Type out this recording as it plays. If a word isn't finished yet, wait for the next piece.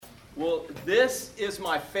Well, this is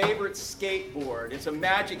my favorite skateboard. It's a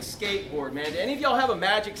magic skateboard, man. Do any of y'all have a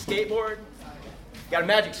magic skateboard? Got a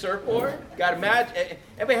magic surfboard? Got a magic?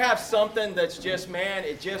 Anybody have something that's just, man,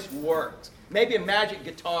 it just works? Maybe a magic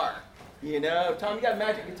guitar. You know, Tom, you got a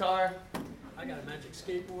magic guitar? I got a magic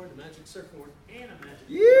skateboard, a magic surfboard, and a magic.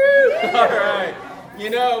 Yeah. All right. You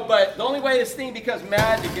know, but the only way this thing becomes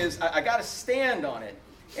magic is I got to stand on it.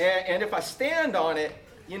 And if I stand on it,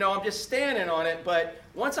 you know, I'm just standing on it. But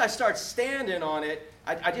once I start standing on it,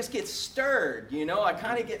 I just get stirred, you know. I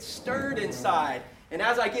kind of get stirred inside. And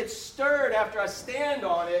as I get stirred after I stand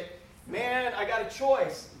on it, man, I got a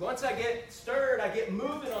choice. Once I get stirred, I get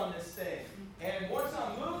moving on this thing. And once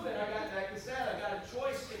I'm moving, like I said, I got a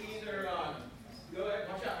choice to either, go ahead,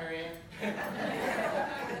 watch out, Marianne.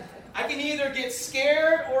 I can either get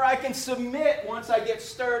scared or I can submit once I get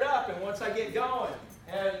stirred up and once I get going.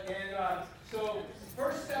 And so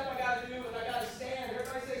first step I got to do is I got to stand.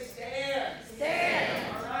 Everybody say stand.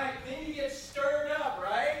 Stand. All right. Then you get stirred up,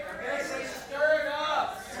 right? Everybody say stirred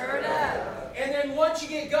up. Stirred up. And then once you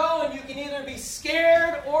get going, you can either be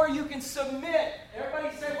scared or you can submit.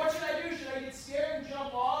 Everybody say, what should I do? Should I get scared and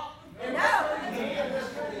jump off? And or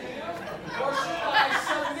should I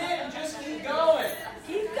submit and just keep going?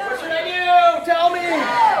 Keep going. What should I do? Tell me.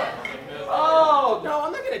 Go. Oh, no,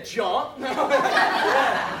 I'm not going to jump. No.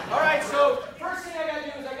 Yeah. All right, so first thing I got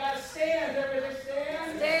to do is I got to stand. Everybody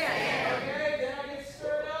stand? Stand. Okay, then I get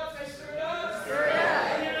stirred up. Say stirred up. Stirred up.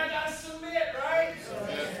 And then I got to submit, right?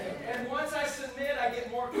 And once I submit, I get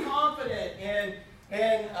more confident and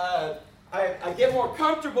I get more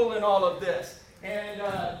comfortable in all of this. And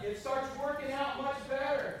it starts working out much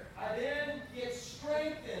better. I then get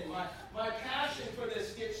strengthened. My passion for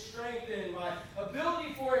this gets strengthened. My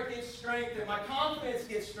ability for it gets strengthened. My confidence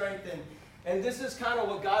gets strengthened. And this is kind of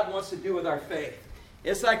what God wants to do with our faith.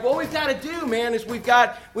 It's like what we've got to do, man, is we've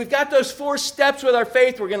got those 4 steps with our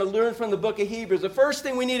faith we're going to learn from the book of Hebrews. The first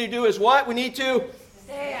thing we need to do is what? We need to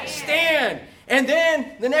stand. And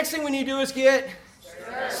then the next thing we need to do is get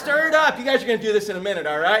stirred up. You guys are going to do this in a minute,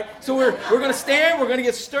 all right? So we're going to stand, we're going to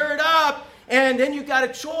get stirred up, and then you've got a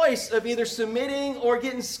choice of either submitting or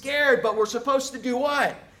getting scared, but we're supposed to do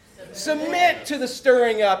what? Submit to the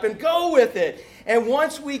stirring up and go with it. And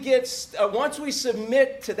once we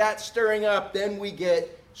submit to that stirring up, then we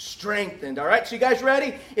get strengthened, all right? So you guys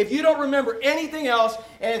ready? If you don't remember anything else,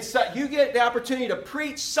 and so you get the opportunity to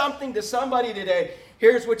preach something to somebody today,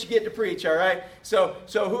 here's what you get to preach, all right? So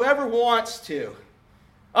whoever wants to.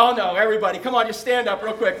 Oh, no, everybody. Come on, just stand up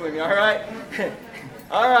real quick with me, all right?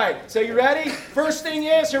 All right, so you ready? First thing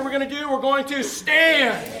is, here we're going to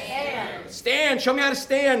stand. Stand. Show me how to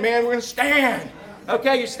stand, man. We're going to stand.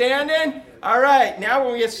 Okay, you standing? All right, now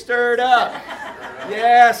we're going to get stirred up.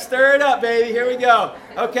 Yeah, stirred up, baby. Here we go.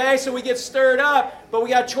 Okay, so we get stirred up, but we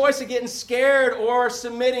got a choice of getting scared or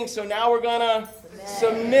submitting. So now we're going to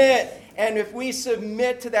submit. And if we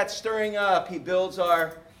submit to that stirring up, he builds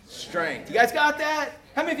our strength. You guys got that?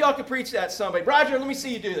 How many of y'all can preach that to somebody? Roger, let me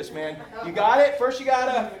see you do this, man. You got it? First you got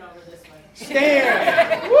to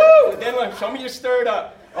stand. Woo! Then show me you're stirred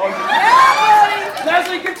up. Oh,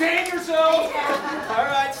 Leslie, contain yourself. All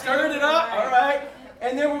right, stirred it up. All right.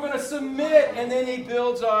 And then we're going to submit, and then he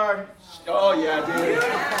builds our... Oh, yeah, dude.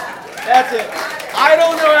 That's it. I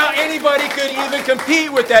don't know how anybody could even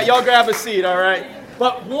compete with that. Y'all grab a seat, all right?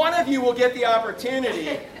 But one of you will get the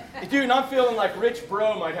opportunity. Dude, I'm feeling like Rich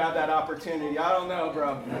Bro might have that opportunity. I don't know,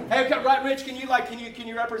 bro. Hey, right, Rich, can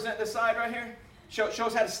you represent this side right here? Show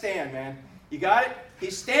us how to stand, man. You got it?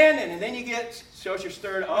 He's standing, and then you get, shows you're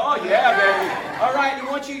stirred. Oh, yeah, baby. All right, and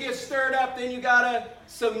once you get stirred up, then you got to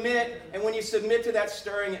submit. And when you submit to that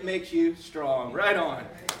stirring, it makes you strong. Right on.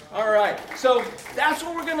 All right, so that's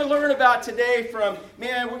what we're going to learn about today from,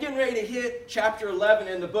 man, we're getting ready to hit chapter 11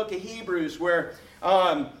 in the book of Hebrews, where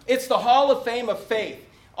it's the Hall of Fame of faith.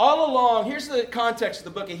 All along, here's the context of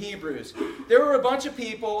the book of Hebrews. There were a bunch of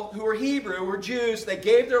people who were Hebrew, were Jews. They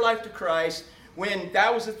gave their life to Christ when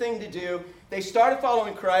that was the thing to do. They started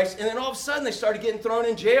following Christ, and then all of a sudden they started getting thrown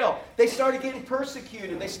in jail. They started getting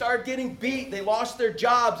persecuted. They started getting beat. They lost their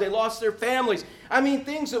jobs. They lost their families. I mean,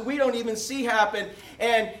 things that we don't even see happen.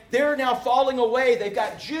 And they're now falling away. They've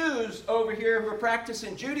got Jews over here who are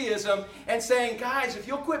practicing Judaism and saying, guys, if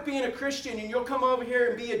you'll quit being a Christian and you'll come over here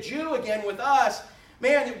and be a Jew again with us,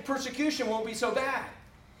 man, the persecution won't be so bad.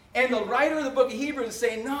 And the writer of the book of Hebrews is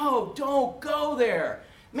saying, no, don't go there.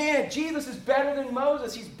 Man, Jesus is better than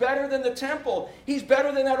Moses. He's better than the temple. He's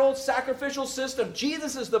better than that old sacrificial system.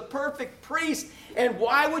 Jesus is the perfect priest. And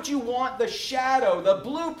why would you want the shadow, the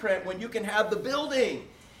blueprint, when you can have the building?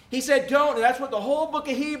 He said don't, and that's what the whole book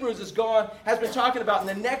of Hebrews has been talking about. In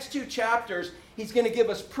the next 2 chapters, he's going to give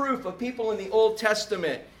us proof of people in the Old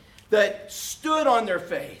Testament that stood on their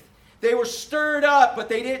faith. They were stirred up, but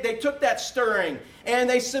they took that stirring and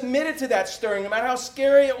they submitted to that stirring, no matter how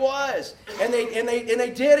scary it was. And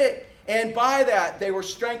they did it. And by that, they were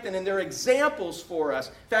strengthened, and they're examples for us.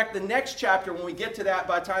 In fact, the next chapter, when we get to that,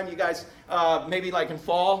 by the time you guys maybe like in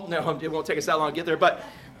fall, no, it won't take us that long to get there, but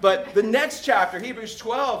the next chapter, Hebrews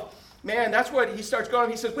 12, man, that's what he starts going.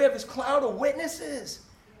 He says, we have this cloud of witnesses.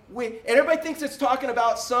 And everybody thinks it's talking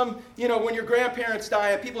about some, when your grandparents die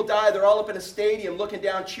and people die, they're all up in a stadium looking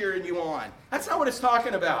down, cheering you on. That's not what it's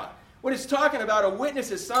talking about. What it's talking about, a witness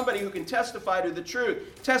is somebody who can testify to the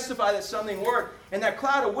truth, testify that something worked. And that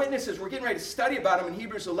cloud of witnesses, we're getting ready to study about them in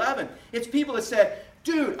Hebrews 11. It's people that said,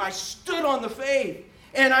 dude, I stood on the faith.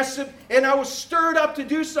 And I was stirred up to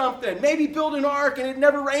do something. Maybe build an ark, and it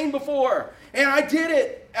never rained before. And I did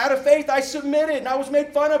it. Out of faith, I submitted. And I was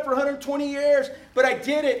made fun of for 120 years. But I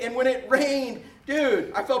did it. And when it rained,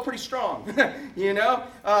 dude, I felt pretty strong.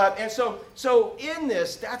 And so in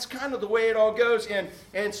this, that's kind of the way it all goes.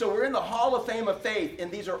 And so we're in the Hall of Fame of Faith.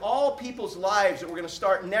 And these are all people's lives that we're going to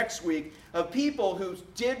start next week, of people who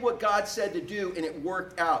did what God said to do, and it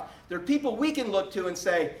worked out. They're people we can look to and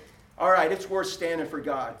say, all right, it's worth standing for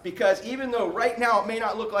God. Because even though right now it may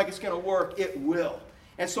not look like it's going to work, it will.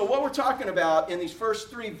 And so what we're talking about in these first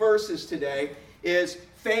 3 verses today is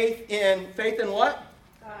faith in what?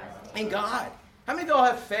 God. In God. How many of y'all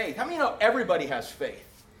have faith? How many of you know everybody has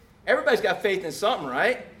faith? Everybody's got faith in something,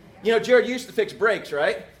 right? Jared, you used to fix brakes,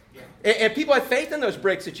 right? Yeah. And people have faith in those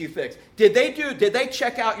brakes that you fix. Did they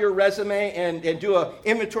check out your resume and do an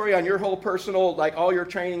inventory on your whole personal, like all your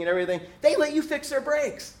training and everything? They let you fix their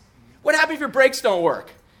brakes. What happens if your brakes don't work?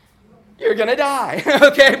 You're going to die,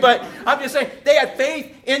 okay? But I'm just saying, they had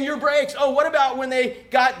faith in your brakes. Oh, what about when they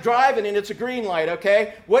got driving and it's a green light,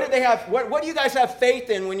 okay? What do they have? What do you guys have faith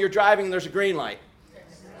in when you're driving and there's a green light?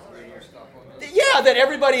 Yeah, that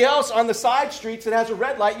everybody else on the side streets that has a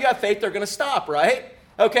red light, you have faith they're going to stop, right?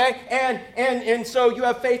 Okay? And so you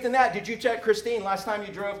have faith in that. Did you check Christine last time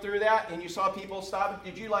you drove through that and you saw people stopping?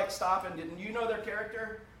 Did you stop and didn't you know their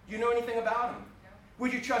character? Do you know anything about them?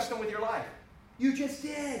 Would you trust them with your life? You just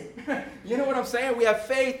did. You know what I'm saying? We have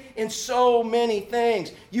faith in so many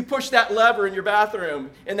things. You push that lever in your bathroom,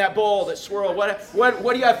 in that bowl that swirl. What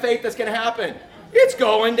do you have faith that's going to happen? It's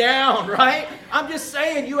going down, right? I'm just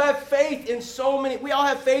saying, you have faith in so many. We all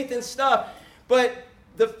have faith in stuff. But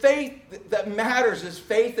the faith that matters is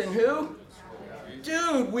faith in who?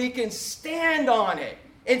 Dude, we can stand on it.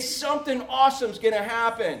 And something awesome's going to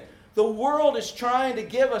happen. The world is trying to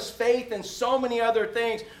give us faith in so many other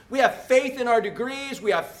things. We have faith in our degrees.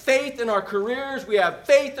 We have faith in our careers. We have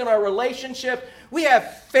faith in our relationships. We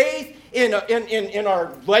have faith in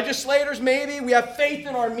our legislators, maybe. We have faith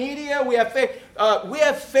in our media. We have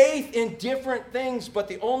faith in different things, but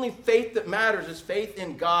the only faith that matters is faith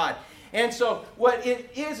in God. And so what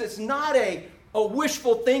it is, it's not a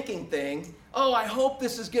wishful thinking thing. Oh, I hope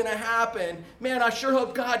this is going to happen. Man, I sure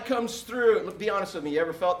hope God comes through. Be honest with me. You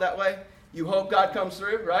ever felt that way? You hope God comes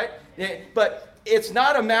through, right? But it's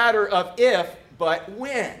not a matter of if, but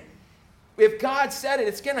when. If God said it,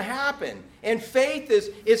 it's going to happen. And faith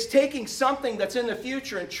is taking something that's in the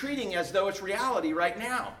future and treating it as though it's reality right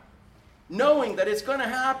now. Knowing that it's going to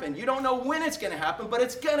happen. You don't know when it's going to happen, but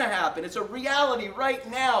it's going to happen. It's a reality right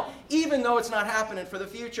now, even though it's not happening for the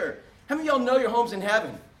future. How many of y'all know your home's in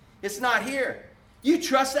heaven? It's not here. You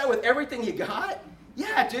trust that with everything you got?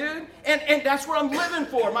 Yeah, dude. And that's what I'm living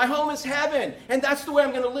for. My home is heaven. And that's the way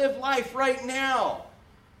I'm going to live life right now.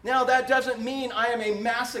 Now, that doesn't mean I am a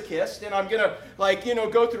masochist and I'm going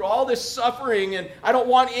to, go through all this suffering and I don't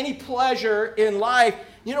want any pleasure in life.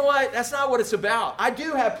 You know what? That's not what it's about. I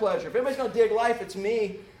do have pleasure. If anybody's going to dig life, it's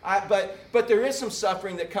me. But there is some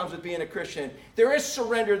suffering that comes with being a Christian. There is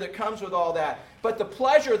surrender that comes with all that. But the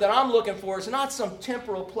pleasure that I'm looking for is not some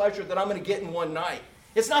temporal pleasure that I'm going to get in one night.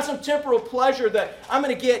 It's not some temporal pleasure that I'm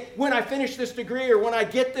going to get when I finish this degree or when I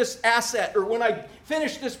get this asset or when I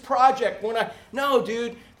finish this project. No,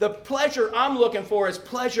 dude, the pleasure I'm looking for is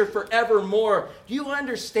pleasure forevermore. Do you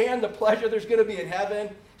understand the pleasure there's going to be in heaven?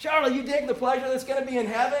 Charlotte, you dig the pleasure that's going to be in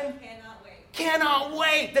heaven? Cannot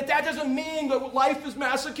wait. That doesn't mean that life is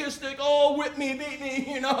masochistic. Oh, whip me, beat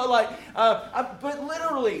me, but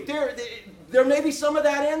literally, there may be some of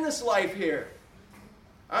that in this life here.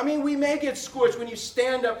 I mean, we may get scorched when you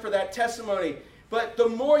stand up for that testimony, but the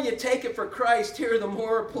more you take it for Christ here, the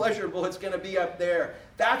more pleasurable it's going to be up there.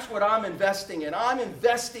 That's what I'm investing in. I'm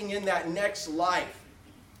investing in that next life.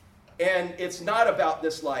 And it's not about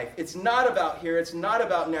this life. It's not about here. It's not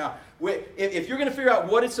about now. If you're going to figure out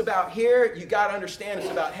what it's about here, you got to understand it's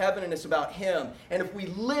about heaven and it's about Him. And if we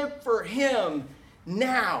live for Him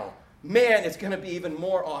now, man, it's going to be even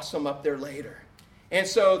more awesome up there later. And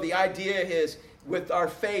so the idea is, with our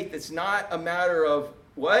faith, it's not a matter of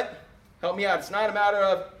what? Help me out. It's not a matter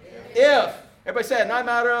of if. Everybody say it. Not a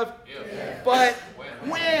matter of if. But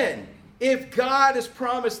when. If God has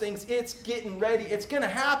promised things, it's getting ready. It's going to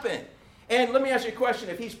happen. And let me ask you a question.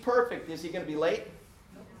 If He's perfect, is He going to be late?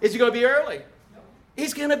 Is He going to be early?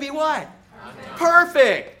 He's going to be what?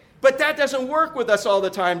 Perfect. But that doesn't work with us all the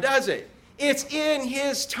time, does it? It's in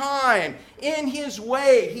His time, in His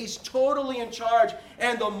way. He's totally in charge.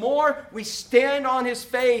 And the more we stand on His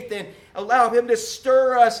faith and allow Him to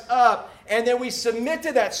stir us up, and then we submit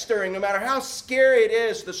to that stirring, no matter how scary it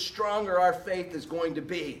is, the stronger our faith is going to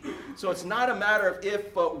be. So it's not a matter of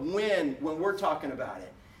if, but when we're talking about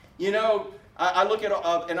it. You know, I look at,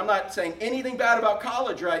 and I'm not saying anything bad about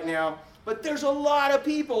college right now, but there's a lot of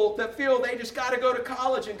people that feel they just got to go to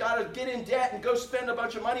college and got to get in debt and go spend a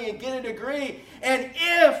bunch of money and get a degree. And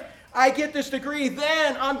if I get this degree,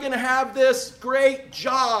 then I'm going to have this great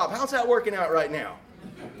job. How's that working out right now?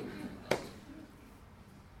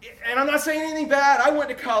 And I'm not saying anything bad. I went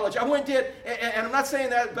to college. And I'm not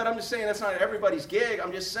saying that, but I'm just saying that's not everybody's gig.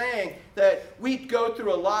 I'm just saying that we go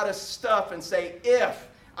through a lot of stuff and say, if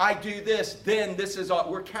I do this, then this is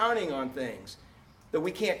all. We're counting on things that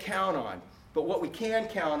we can't count on. But what we can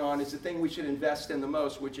count on is the thing we should invest in the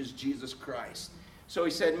most, which is Jesus Christ. So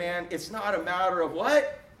he said, man, it's not a matter of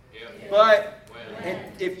what? But and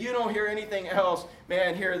if you don't hear anything else,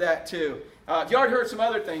 man, hear that too. You already heard some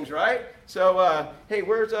other things, right? So, hey,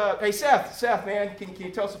 hey, Seth, man, can you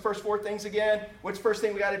tell us the first 4 things again? What's the first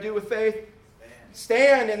thing we got to do with faith?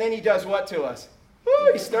 Stand, and then he does what to us?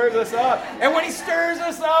 Woo, he stirs us up. And when he stirs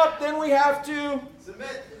us up, then we have to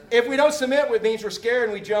submit. If we don't submit, it means we're scared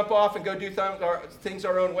and we jump off and go do things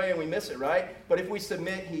our own way and we miss it, right? But if we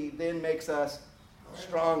submit, he then makes us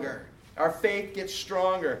stronger. Our faith gets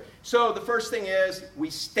stronger. So the first thing is we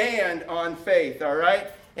stand on faith, all right?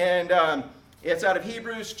 And it's out of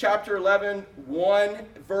Hebrews chapter 11, 1,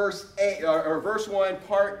 verse 8, or verse 1,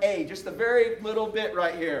 part A. Just a very little bit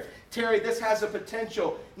right here. Terry, this has a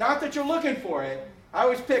potential. Not that you're looking for it. I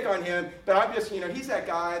always pick on him, but I'm just, he's that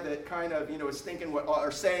guy that kind of, is thinking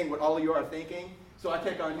or saying what all of you are thinking. So I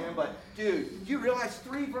pick on him. But, dude, you realize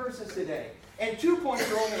 3 verses today. And 2 points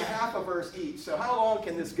are only a half a verse each. So how long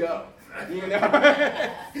can this go?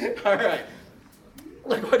 All right.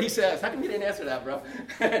 Look what he says. How come you didn't answer that, bro?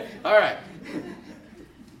 All right.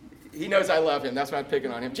 He knows I love him. That's why I'm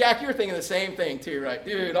picking on him. Jack, you're thinking the same thing too, right?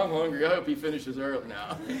 Dude, I'm hungry. I hope he finishes early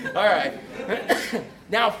now. All right.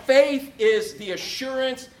 Now, faith is the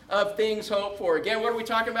assurance of things hoped for. Again, what are we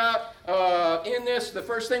talking about in this? The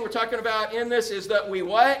first thing we're talking about in this is that we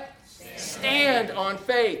what? Stand on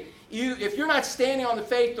faith. If you're not standing on the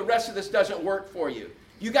faith, the rest of this doesn't work for you.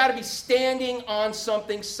 You got to be standing on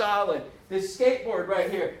something solid. This skateboard right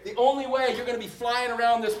here. The only way you're going to be flying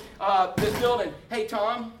around this building. Hey,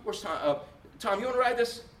 Tom, where's Tom? Tom, you want to ride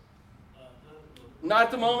this? Not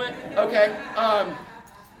at the moment? Okay.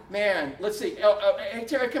 Man, let's see. Hey,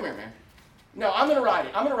 Terry, come here, man. No, I'm going to ride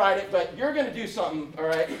it. I'm going to ride it, but you're going to do something, all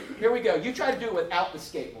right? Here we go. You try to do it without the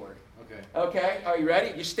skateboard. Okay. Okay. Are you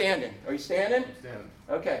ready? You're standing. Are you standing? I'm standing.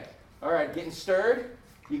 Okay. All right. Getting stirred?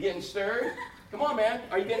 You getting stirred? Come on, man.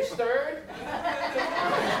 Are you getting stirred?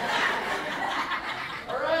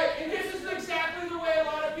 All right. And this is exactly the way a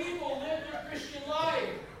lot of people live their Christian life.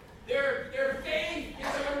 Their faith is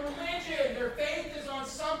on religion. Their faith is on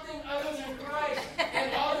something other than Christ.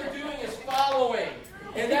 And all they're doing is following.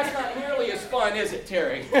 And that's not nearly as fun, is it,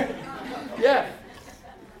 Terry? Yeah.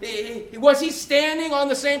 Was he standing on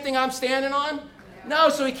the same thing I'm standing on? No,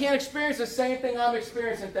 so he can't experience the same thing I'm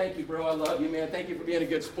experiencing. Thank you, bro. I love you, man. Thank you for being a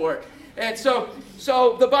good sport. And so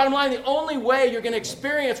the bottom line, the only way you're going to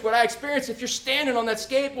experience what I experienced if you're standing on that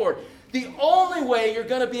skateboard, the only way you're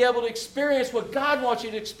going to be able to experience what God wants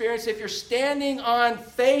you to experience if you're standing on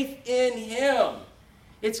faith in Him.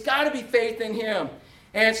 It's got to be faith in Him.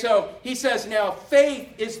 And so he says now, faith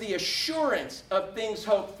is the assurance of things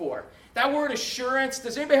hoped for. That word assurance,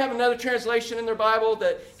 does anybody have another translation in their Bible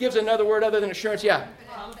that gives another word other than assurance? Yeah.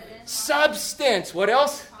 Confidence. Substance. What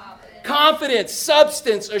else? Confidence,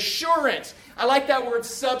 substance, assurance. I like that word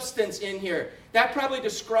substance in here. That probably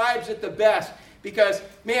describes it the best because,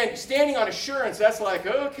 man, standing on assurance, that's like,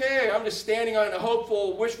 okay, I'm just standing on a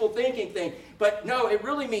hopeful, wishful thinking thing. But no, it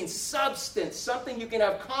really means substance, something you can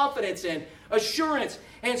have confidence in, assurance.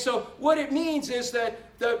 And so what it means is that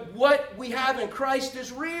what we have in Christ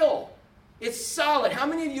is real. It's solid. How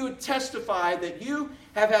many of you would testify that you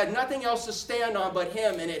have had nothing else to stand on but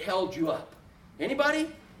him and it held you up? Anybody?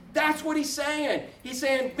 That's what he's saying. He's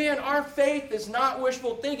saying, man, our faith is not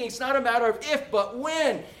wishful thinking. It's not a matter of if, but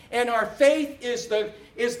when. And our faith is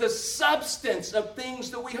the substance of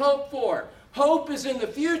things that we hope for. Hope is in the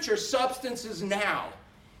future. Substance is now.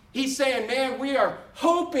 He's saying, man, we are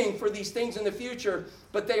hoping for these things in the future,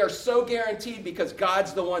 but they are so guaranteed because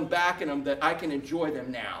God's the one backing them that I can enjoy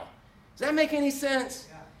them now. Does that make any sense?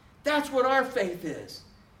 Yeah. That's what our faith is.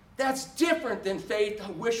 That's different than faith,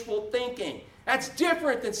 wishful thinking. That's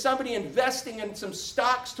different than somebody investing in some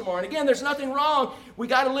stocks tomorrow. And again, there's nothing wrong. We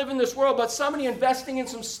got to live in this world, but somebody investing in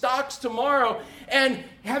some stocks tomorrow and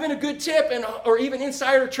having a good tip or even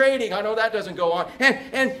insider trading. I know that doesn't go on.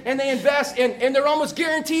 And they invest and they're almost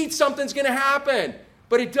guaranteed something's going to happen,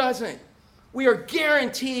 but it doesn't. We are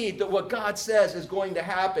guaranteed that what God says is going to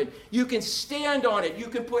happen. You can stand on it. You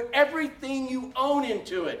can put everything you own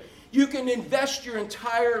into it. You can invest your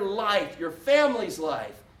entire life, your family's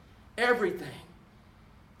life, everything.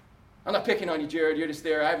 I'm not picking on you, Jared. You're just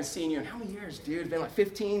there. I haven't seen you in how many years, dude? It's been like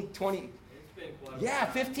 15, 20. It's been quite a while. Yeah,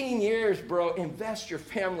 15 years, bro. Invest your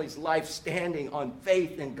family's life standing on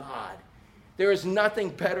faith in God. There is nothing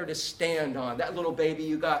better to stand on. That little baby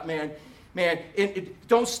you got, man,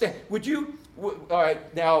 don't stand. Would you? All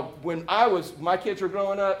right, now, when my kids were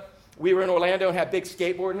growing up, we were in Orlando and had big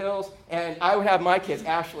skateboard hills, and I would have my kids,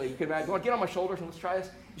 Ashley, you can imagine, you want to get on my shoulders and let's try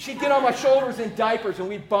this? She'd get on my shoulders in diapers, and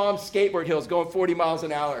we'd bomb skateboard hills going 40 miles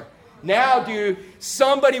an hour. Now, dude,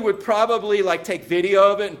 somebody would probably take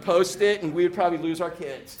video of it and post it, and we would probably lose our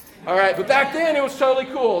kids. All right, but back then it was totally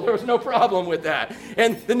cool. There was no problem with that.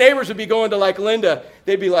 And the neighbors would be going to Linda.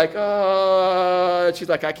 They'd be like, oh, she's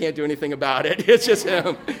like, I can't do anything about it. It's just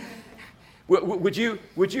him. Would you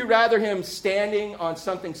rather him standing on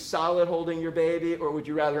something solid holding your baby, or would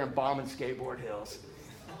you rather him bombing skateboard hills?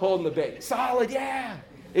 Holding the baby. Solid, yeah.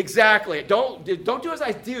 Exactly. Don't do as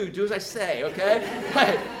I do as I say,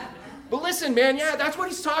 okay? But listen, man, yeah, that's what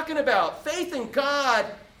he's talking about. Faith in God.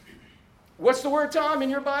 What's the word, Tom, in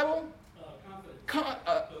your Bible?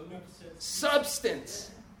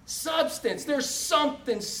 Substance. Substance. There's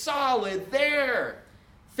something solid there.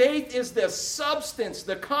 Faith is the substance,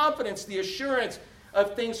 the confidence, the assurance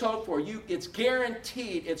of things hoped for. It's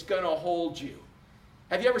guaranteed it's going to hold you.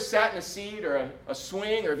 Have you ever sat in a seat or a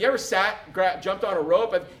swing, or have you ever jumped on a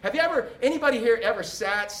rope? Have you ever, anybody here ever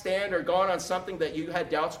sat, stand, or gone on something that you had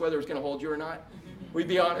doubts whether it was going to hold you or not? We'd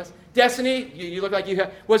be honest. Destiny, you look like you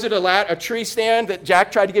had, was it a tree stand that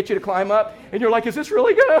Jack tried to get you to climb up? And you're like, is this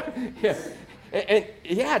really good? Yeah. And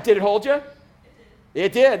yeah, did it hold you?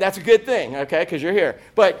 It did. That's a good thing, okay, because you're here.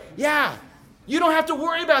 But yeah, you don't have to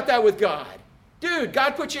worry about that with God. Dude,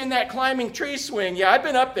 God put you in that climbing tree swing. Yeah, I've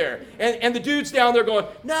been up there. And the dude's down there going,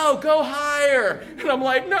 no, go higher. And I'm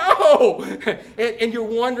like, no. And you're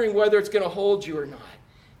wondering whether it's going to hold you or not.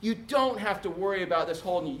 You don't have to worry about this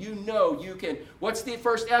holding you. You know you can. What's the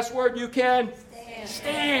first S word? You can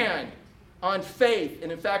stand on faith.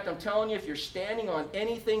 And in fact, I'm telling you, if you're standing on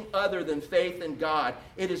anything other than faith in God,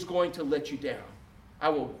 it is going to let you down. I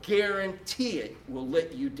will guarantee it will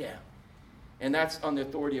let you down. And that's on the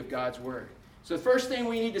authority of God's word. So the first thing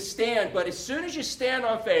we need to stand, but as soon as you stand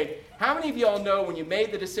on faith, how many of y'all know when you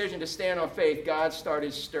made the decision to stand on faith, God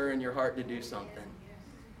started stirring your heart to do something?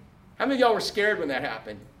 How many of y'all were scared when that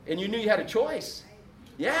happened? And you knew you had a choice?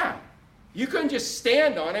 Yeah. You couldn't just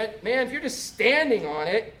stand on it. Man, if you're just standing on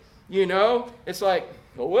it, it's like,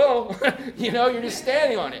 oh, well, you're just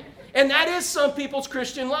standing on it. And that is some people's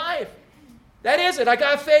Christian life. That is it. I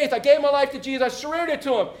got faith. I gave my life to Jesus. I surrendered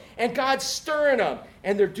to him. And God's stirring them.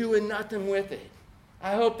 And they're doing nothing with it.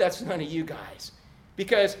 I hope that's none of you guys.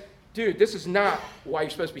 Because, dude, this is not why you're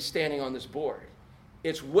supposed to be standing on this board.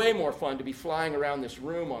 It's way more fun to be flying around this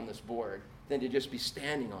room on this board than to just be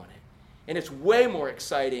standing on it. And it's way more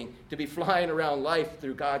exciting to be flying around life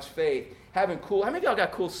through God's faith, having cool. How many of y'all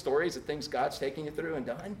got cool stories of things God's taken you through and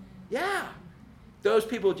done? Yeah. Those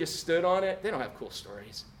people who just stood on it, they don't have cool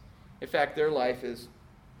stories. In fact, their life is,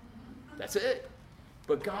 that's it.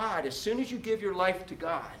 But God, as soon as you give your life to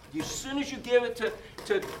God, as soon as you give it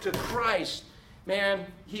to Christ, man,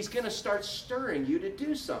 he's going to start stirring you to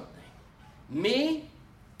do something. Me,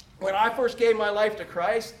 when I first gave my life to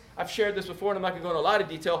Christ, I've shared this before and I'm not going to go into a lot of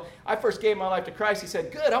detail. I first gave my life to Christ. He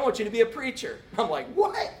said, good, I want you to be a preacher. I'm like,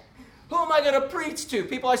 what? Who am I going to preach to?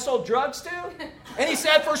 People I sold drugs to? And he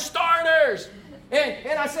said, for starters.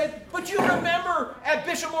 And I said, but you remember at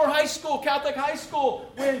Bishop Moore High School, Catholic High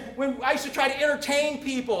School, when I used to try to entertain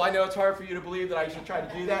people. I know it's hard for you to believe that I used to try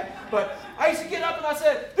to do that. But I used to get up and I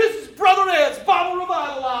said, this is Brother Ed's Bible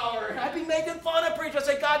Revival Hour. And I'd be making fun of preachers. I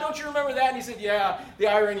said, God, don't you remember that? And he said, yeah, the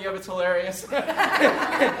irony of it's hilarious. And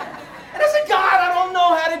I said, God, I don't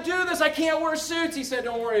know how to do this. I can't wear suits. He said,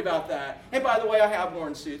 don't worry about that. And by the way, I have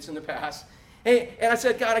worn suits in the past. And I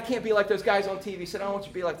said, God, I can't be like those guys on TV. He said, I don't want you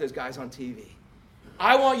to be like those guys on TV.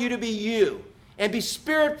 I want you to be you and be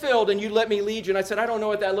spirit-filled, and you let me lead you. And I said, I don't know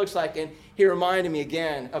what that looks like. And he reminded me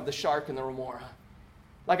again of the shark and the remora.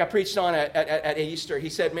 Like I preached on at Easter. He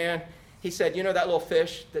said, man, you know that little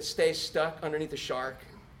fish that stays stuck underneath the shark?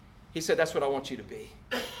 He said, that's what I want you to be.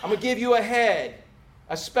 I'm going to give you a head,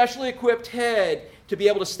 a specially equipped head to be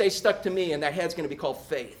able to stay stuck to me, and that head's going to be called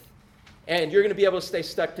faith. And you're going to be able to stay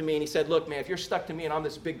stuck to me. And he said, look, man, if you're stuck to me and I'm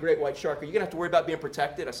this big great white shark, are you going to have to worry about being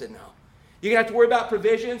protected? I said, no. You're going to have to worry about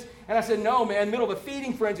provisions? And I said, no, man, in the middle of a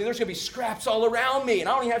feeding frenzy, there's going to be scraps all around me, and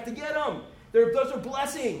I don't even have to get them. Those are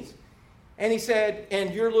blessings. And he said,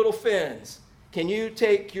 and your little fins, can you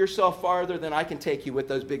take yourself farther than I can take you with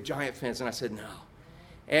those big giant fins? And I said, no.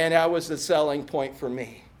 And that was the selling point for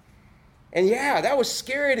me. And yeah, that was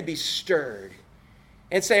scary to be stirred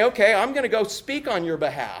and say, okay, I'm going to go speak on your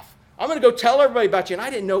behalf. I'm going to go tell everybody about you. And I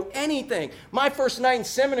didn't know anything. My first night in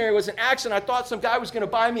seminary was an accident. I thought some guy was going to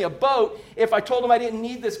buy me a boat if I told him I didn't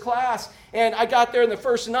need this class. And I got there in the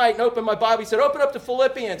first night and opened my Bible. He said, open up to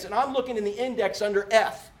Philippians. And I'm looking in the index under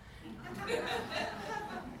F.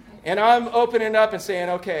 And I'm opening up and saying,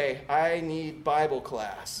 okay, I need Bible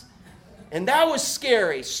class. And that was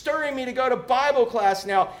scary, stirring me to go to Bible class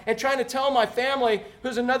now and trying to tell my family,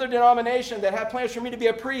 who's another denomination that had plans for me to be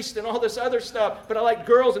a priest and all this other stuff, but I like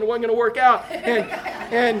girls and it wasn't going to work out.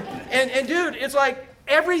 And dude, it's like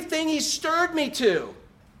everything he stirred me to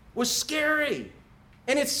was scary.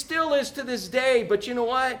 And it still is to this day. But you know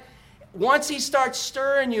what? Once he starts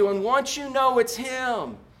stirring you and once you know it's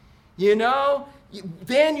him, you know,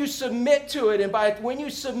 then you submit to it, and when you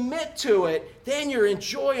submit to it, then you're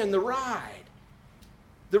enjoying the ride.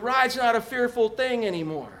 The ride's not a fearful thing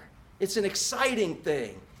anymore. It's an exciting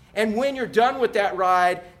thing. And when you're done with that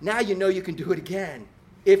ride, now you know you can do it again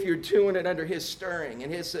if you're doing it under his stirring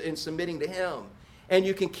and submitting to him. And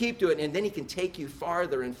you can keep doing it, and then he can take you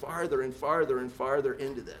farther and farther and farther and farther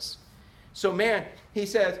into this. So man, he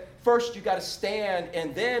says, first you got to stand,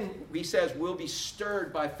 and then he says, we'll be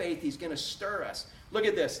stirred by faith. He's going to stir us. Look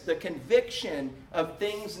at this, the conviction of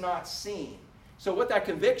things not seen. So what that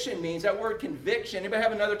conviction means, that word conviction, anybody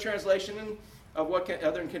have another translation of what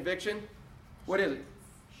other than conviction? What is it?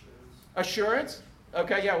 Assurance.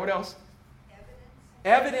 Okay, yeah, what else?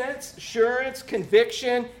 Evidence, assurance,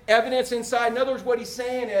 conviction, evidence inside. In other words, what he's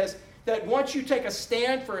saying is that once you take a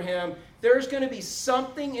stand for him, there's going to be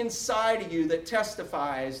something inside of you that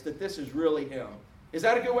testifies that this is really him. Is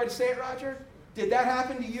that a good way to say it, Roger? Did that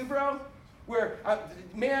happen to you, bro? Where,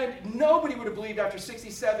 man, nobody would have believed after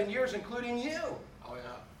 67 years, including you. Oh, yeah.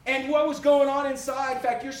 And what was going on inside? In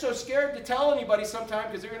fact, you're so scared to tell anybody sometimes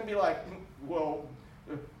because they're going to be like, well,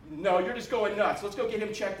 no, you're just going nuts. Let's go get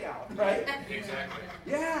him checked out, right? Exactly.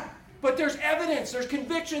 Yeah. But there's evidence, there's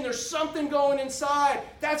conviction, there's something going inside.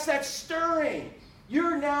 That's that stirring.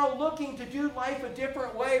 You're now looking to do life a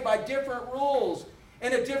different way by different rules.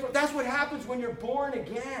 And that's what happens when you're born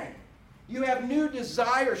again. You have new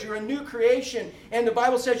desires. You're a new creation. And the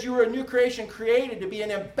Bible says you were a new creation created to be an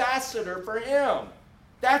ambassador for him.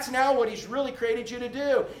 That's now what he's really created you to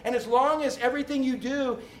do. And as long as everything you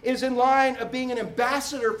do is in line of being an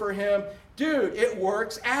ambassador for him, dude, it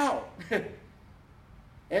works out.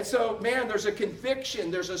 And so, man, there's a conviction,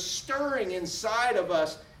 there's a stirring inside of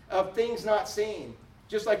us of things not seen.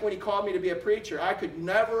 Just like when he called me to be a preacher, I could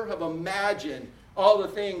never have imagined all the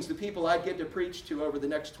things, the people I'd get to preach to over the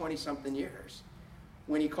next 20-something years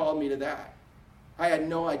when he called me to that. I had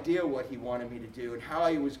no idea what he wanted me to do and how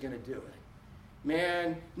he was going to do it.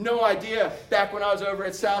 Man, no idea back when I was over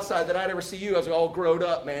at Southside that I'd ever see you as all grown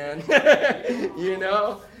up, man. You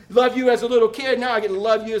know? Love you as a little kid. Now I get to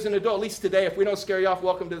love you as an adult. At least today, if we don't scare you off,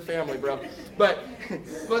 welcome to the family, bro. But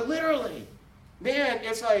literally, man,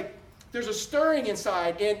 it's like there's a stirring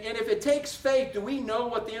inside. And if it takes faith, do we know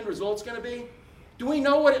what the end result's going to be? Do we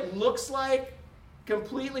know what it looks like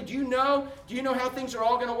completely? Do you know how things are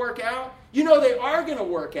all going to work out? You know they are going to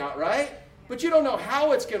work out, right? But you don't know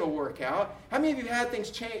how it's going to work out. How many of you have had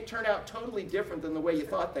things turn out totally different than the way you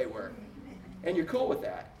thought they were? And you're cool with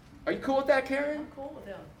that. Are you cool with that, Karen? I'm cool with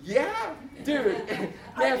him. Yeah, dude. Man,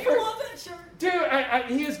 I do love that shirt.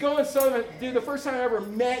 Dude, he is going so. Dude, the first time I ever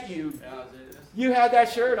met you, you had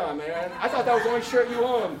that shirt on, man. I thought that was the only shirt you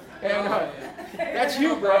owned, and that's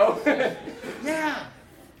you, bro. Yeah.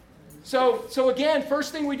 So again,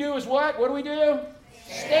 first thing we do is what? What do we do?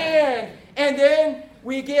 Stand, and then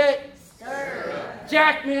we get stirred.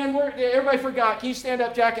 Jack, man, everybody forgot. Can you stand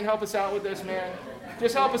up, Jack, and help us out with this, man?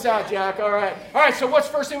 Just help us out, Jack. All right. All right, so what's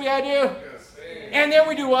the first thing we got to do? And then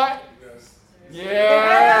we do what?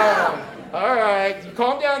 Yeah. All right. You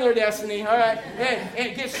calm down there, Destiny. All right.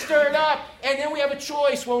 And get stirred up. And then we have a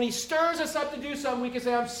choice. When he stirs us up to do something, we can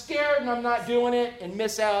say, I'm scared and I'm not doing it and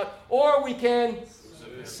miss out. Or we can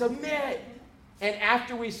submit. And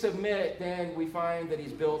after we submit, then we find that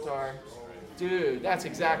he's built our... Dude, that's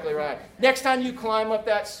exactly right. Next time you climb up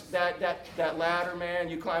that ladder, man,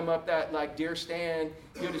 you climb up that like deer stand,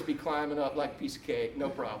 you'll just be climbing up like a piece of cake. No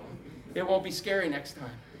problem. It won't be scary next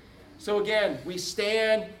time. So again, we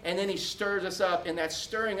stand and then he stirs us up. And that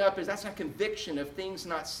stirring up that's a conviction of things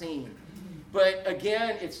not seen. But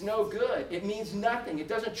again, it's no good. It means nothing. It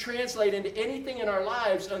doesn't translate into anything in our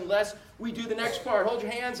lives unless we do the next part. Hold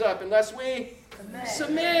your hands up. Unless we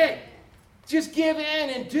submit. Just give in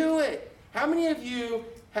and do it. How many of you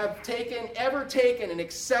have ever taken an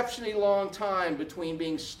exceptionally long time between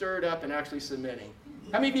being stirred up and actually submitting?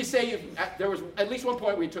 How many of you say there was at least one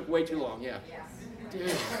point where you took way too long? Yeah.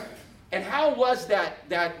 Dude. And how was that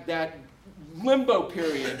limbo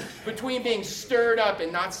period between being stirred up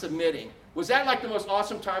and not submitting? Was that like the most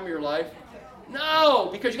awesome time of your life? No,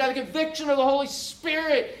 because you got the conviction of the Holy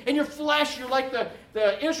Spirit in your flesh. You're like the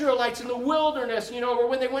Israelites in the wilderness, or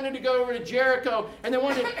when they wanted to go over to Jericho and they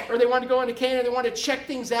wanted to go into Canaan, they wanted to check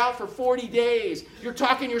things out for 40 days. You're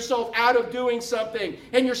talking yourself out of doing something,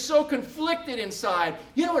 and you're so conflicted inside.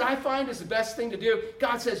 You know what I find is the best thing to do?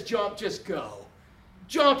 God says, jump, just go.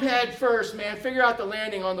 Jump head first, man. Figure out the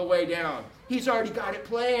landing on the way down. He's already got it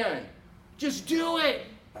planned. Just do it.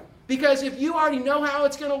 Because if you already know how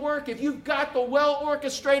it's going to work, if you've got the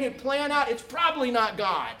well-orchestrated plan out, it's probably not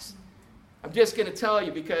God's. I'm just going to tell you,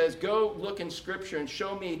 because go look in Scripture and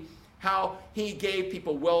show me how he gave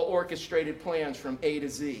people well-orchestrated plans from A to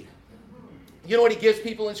Z. You know what he gives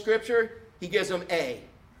people in Scripture? He gives them A.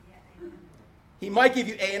 He might give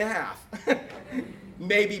you A and a half.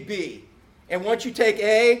 Maybe B. And once you take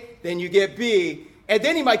A, then you get B. And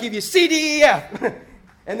then he might give you C, D, E, F.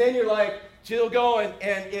 And then you're like... still going,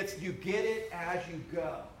 and you get it as you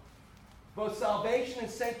go. Both salvation and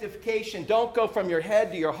sanctification don't go from your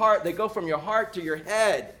head to your heart. They go from your heart to your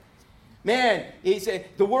head. Man,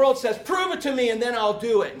 the world says, prove it to me, and then I'll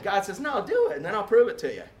do it. And God says, no, do it, and then I'll prove it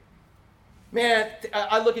to you. Man,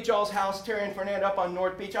 I look at y'all's house, Terry and Fernando, up on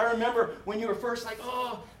North Beach. I remember when you were first like,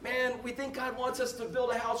 oh, man, we think God wants us to build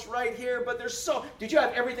a house right here, but did you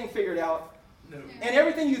have everything figured out? No. And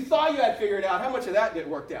everything you thought you had figured out, how much of that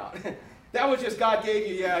worked out? That was just God gave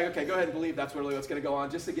you, yeah, okay, go ahead and believe that's really what's going to go on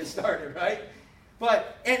just to get started, right?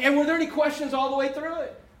 But, and were there any questions all the way through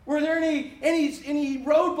it? Were there any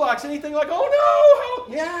roadblocks, anything like, oh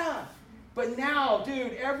no, yeah. But now,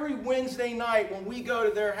 dude, every Wednesday night when we go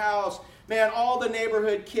to their house, man, all the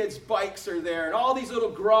neighborhood kids' bikes are there, and all these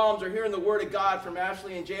little groms are hearing the Word of God from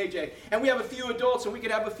Ashley and JJ. And we have a few adults, and we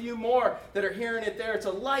could have a few more that are hearing it there. It's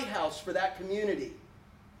a lighthouse for that community.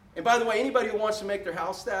 And by the way, anybody who wants to make their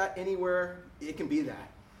house that anywhere, it can be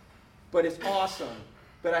that. But it's awesome.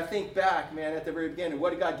 But I think back, man, at the very beginning, what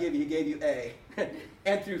did God give you? He gave you A.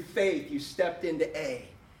 And through faith, you stepped into A.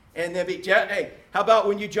 And then, hey, how about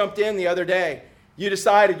when you jumped in the other day? You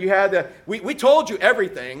decided you had we told you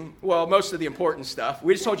everything. Well, most of the important stuff.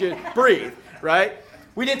 We just told you to breathe, right?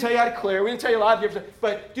 We didn't tell you how to clear. We didn't tell you a lot of different stuff.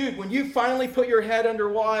 But, dude, when you finally put your head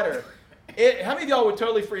underwater, how many of y'all would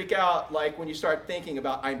totally freak out, like, when you start thinking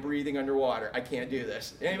about, I'm breathing underwater. I can't do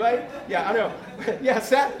this. Anybody? Yeah, I know.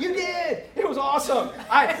 Yeah, you did. It was awesome.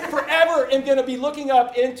 I forever am going to be looking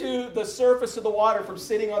up into the surface of the water from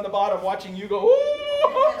sitting on the bottom, watching you go,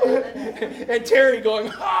 ooh, and Terry going,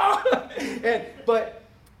 ah. But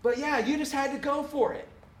yeah, you just had to go for it.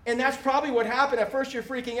 And that's probably what happened. At first you're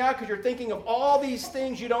freaking out because you're thinking of all these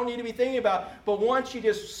things you don't need to be thinking about. But once you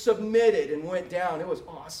just submitted and went down, it was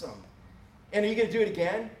awesome. And are you going to do it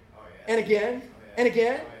again? Oh, yeah. And again? Oh, yeah. And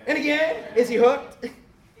again? Oh, yeah. And again? Is he hooked?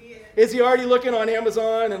 Is he already looking on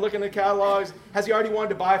Amazon and looking at catalogs? Has he already wanted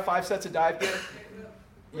to buy 5 sets of dive gear?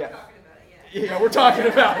 We're talking about it, Yeah, we're talking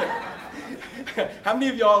about it. How many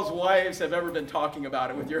of y'all's wives have ever been talking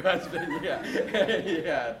about it with your husband? Yeah.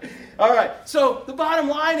 Yeah. All right. So the bottom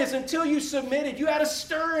line is, until you submitted, you had a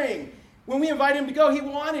stirring. When we invited him to go,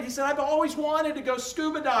 he said, I've always wanted to go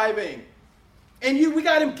scuba diving. And we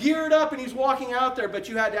got him geared up, and he's walking out there, but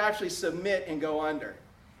you had to actually submit and go under.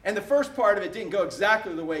 And the first part of it didn't go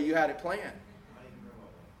exactly the way you had it planned.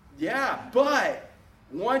 Yeah, but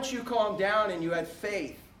once you calmed down and you had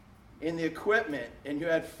faith in the equipment, and you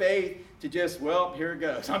had faith to just, well, here it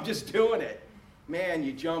goes. I'm just doing it. Man,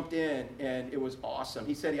 you jumped in, and it was awesome.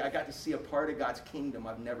 He said, I got to see a part of God's kingdom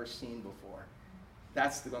I've never seen before.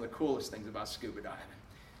 That's one of the coolest things about scuba diving.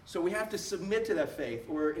 So we have to submit to that faith,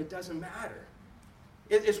 or it doesn't matter.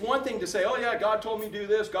 It's one thing to say, oh yeah, God told me to do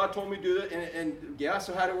this, God told me to do that, and yeah,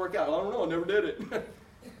 so how did it work out? I don't know, I never did it.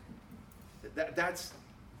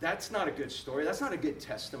 That's not a good story. That's not a good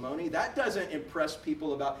testimony. That doesn't impress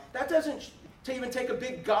people that doesn't even take a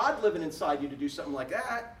big God living inside you to do something like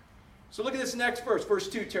that. So look at this next verse, verse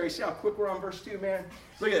 2. Terry, see how quick we're on verse 2, man?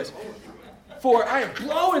 Look at this. For I am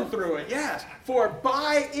blowing through it, yes. For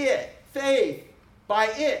by it, faith,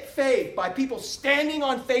 by people standing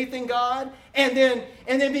on faith in God, and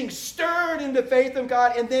then being stirred into faith in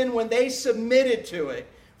God, and then when they submitted to it,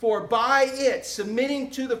 for by it, submitting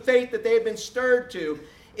to the faith that they have been stirred to,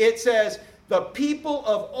 it says, the people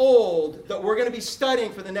of old that we're going to be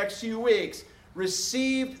studying for the next few weeks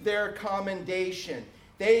received their commendation.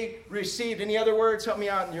 They received, any other words? Help me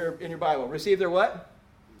out in your Bible. Received their what?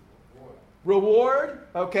 Reward.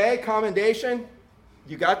 Okay, commendation.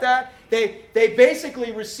 You got that? They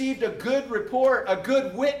basically received a good report, a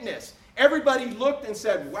good witness. Everybody looked and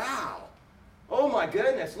said, wow, oh my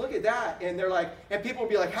goodness, look at that. And they're like, and people will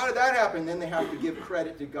be like, how did that happen? Then they have to give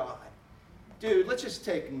credit to God. Dude, let's just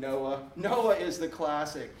take Noah. Noah is the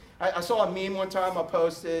classic. I saw a meme one time I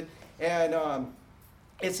posted, and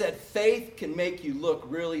it said, faith can make you look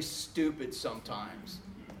really stupid sometimes.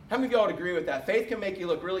 How many of y'all would agree with that? Faith can make you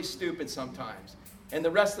look really stupid sometimes. And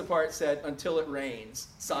the rest of the part said, until it rains,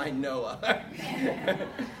 signed Noah.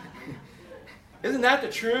 Isn't that the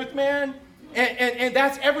truth, man? And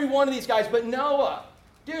that's every one of these guys. But Noah,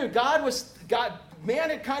 dude,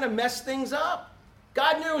 man, it kind of messed things up.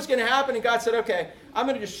 God knew it was going to happen, and God said, okay, I'm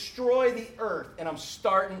going to destroy the earth, and I'm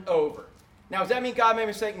starting over. Now, does that mean God made a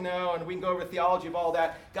mistake? No, and we can go over the theology of all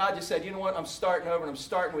that. God just said, you know what, I'm starting over, and I'm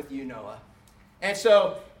starting with you, Noah. And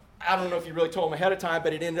so, I don't know if you really told him ahead of time,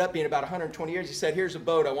 but it ended up being about 120 years. He said, here's a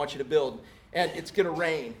boat I want you to build, and it's going to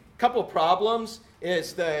rain. A couple of problems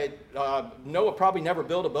is that Noah probably never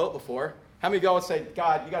built a boat before. How many of y'all would say,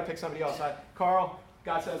 God, you got to pick somebody else? Carl,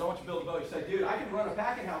 God says, I want you to build a boat. You say, dude, I can run a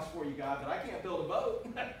packing house for you, God, but I can't build a boat.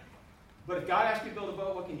 But if God asks you to build a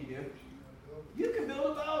boat, what can you do? You can build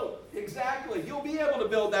a boat. Exactly. You'll be able to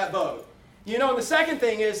build that boat. You know, and the second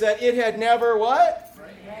thing is that it had never what?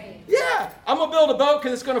 Rain. Yeah. I'm going to build a boat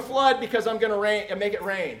because it's going to flood because I'm going to make it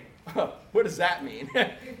rain. What does that mean?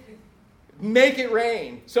 Make it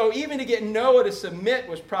rain. So even to get Noah to submit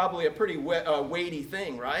was probably a pretty weighty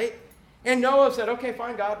thing, right? And Noah said, okay,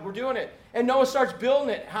 fine, God, we're doing it. And Noah starts building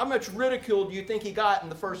it. How much ridicule do you think he got in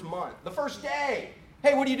the first month? The first day.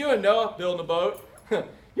 Hey, what are you doing, Noah? Building a boat.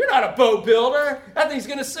 You're not a boat builder. That thing's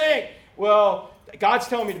going to sink. Well, God's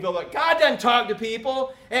telling me to build a boat. God doesn't talk to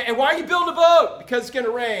people. And why are you building a boat? Because it's going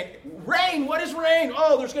to rain. Rain? What is rain?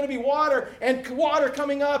 Oh, there's going to be water and water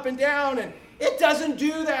coming up and down. And it doesn't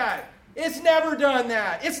do that. It's never done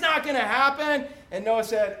that. It's not going to happen. And Noah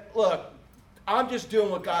said, look, I'm just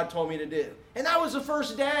doing what God told me to do. And that was the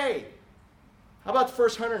first day. How about the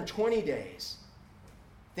first 120 days?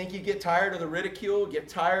 Think you get tired of the ridicule, get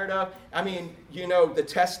tired of, the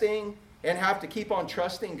testing, and have to keep on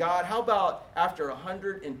trusting God? How about after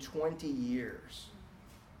 120 years?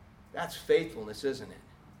 That's faithfulness, isn't it?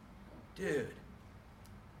 Dude.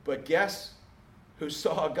 But guess who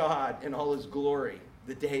saw God in all his glory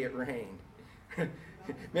the day it rained?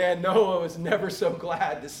 Man, Noah was never so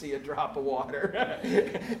glad to see a drop of water.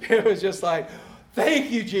 It was just like, thank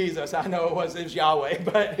you, Jesus. I know it was Yahweh,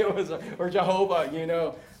 but it was, or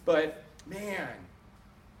Jehovah, But, man,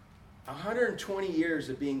 120 years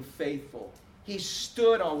of being faithful. He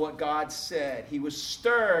stood on what God said. He was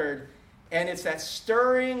stirred, and it's that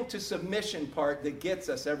stirring to submission part that gets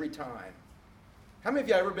us every time. How many of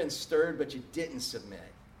you have ever been stirred, but you didn't submit?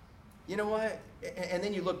 You know what? And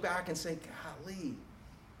then you look back and say, golly,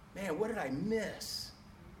 man, what did I miss?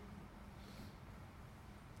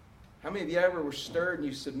 How many of you ever were stirred and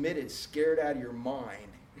you submitted, scared out of your mind,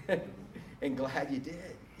 and glad you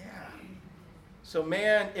did? Yeah. So,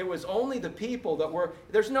 man, it was only the people that were,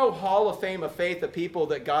 there's no hall of fame of faith of people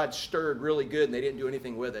that God stirred really good and they didn't do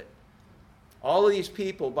anything with it. All of these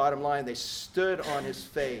people, bottom line, they stood on his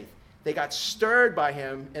faith. They got stirred by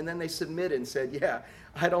him, and then they submitted and said, yeah,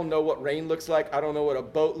 I don't know what rain looks like. I don't know what a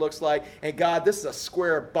boat looks like. And God, this is a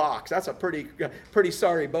square box. That's a pretty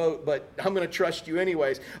sorry boat, but I'm going to trust you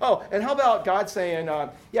anyways. Oh, and how about God saying,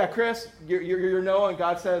 yeah, Chris, you're Noah, and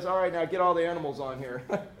God says, all right, now get all the animals on here.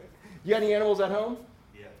 You got any animals at home?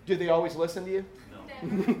 Yeah. Do they always listen to you?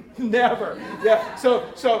 No. Never. Yeah.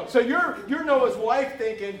 So you're Noah's wife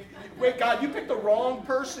thinking, wait, God, you picked the wrong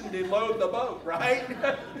person to load the boat, right?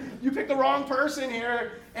 You picked the wrong person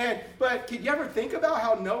here. But could you ever think about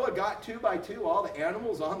how Noah got 2 by 2 all the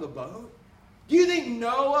animals on the boat? Do you think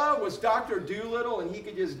Noah was Dr. Doolittle and he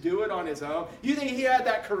could just do it on his own? Do you think he had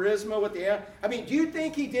that charisma with the animals? I mean, do you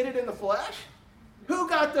think he did it in the flesh? Who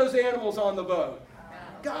got those animals on the boat?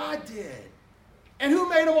 God did. And who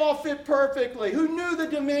made them all fit perfectly? Who knew the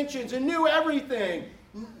dimensions and knew everything?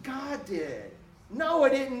 God did. Noah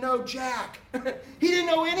didn't know jack. He didn't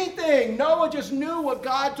know anything. Noah just knew what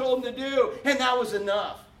God told him to do, and that was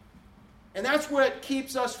enough. And that's what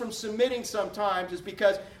keeps us from submitting sometimes, is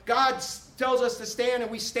because God tells us to stand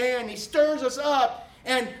and we stand. He stirs us up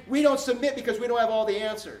and we don't submit because we don't have all the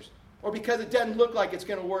answers, or because it doesn't look like it's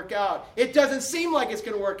going to work out. It doesn't seem like it's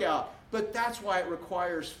going to work out. But that's why it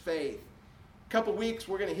requires faith. A couple weeks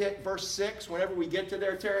we're going to hit verse 6 whenever we get to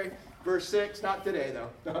there, Terry. Verse 6, not today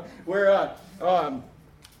though. We're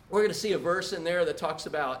going to see a verse in there that talks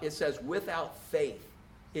about, it says, without faith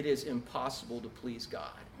it is impossible to please God.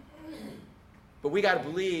 But we got to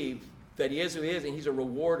believe that he is who he is, and he's a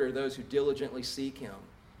rewarder of those who diligently seek him.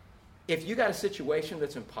 If you got a situation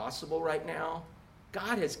that's impossible right now,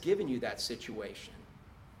 God has given you that situation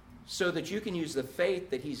so that you can use the faith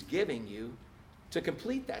that he's giving you to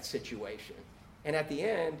complete that situation. And at the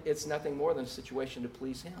end, it's nothing more than a situation to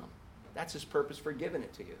please him. That's his purpose for giving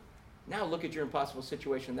it to you. Now look at your impossible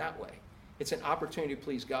situation that way. It's an opportunity to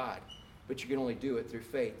please God. But you can only do it through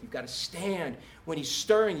faith. You've got to stand. When he's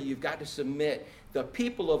stirring you, you've got to submit. The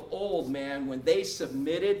people of old, man, when they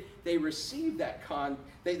submitted, they received that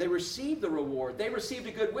they received the reward. They received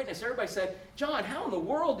a good witness. Everybody said, John, how in the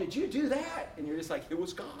world did you do that? And you're just like, it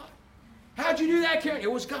was God. How'd you do that, Karen?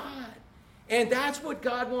 It was God. And that's what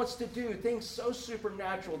God wants to do. Things so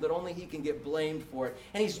supernatural that only he can get blamed for it.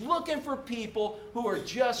 And he's looking for people who are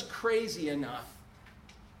just crazy enough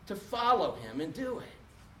to follow him and do it.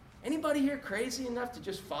 Anybody here crazy enough to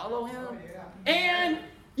just follow him? Oh, yeah. And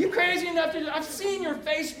you crazy enough to... I've seen your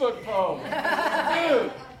Facebook post.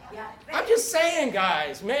 Dude, I'm just saying,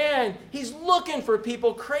 guys, man, he's looking for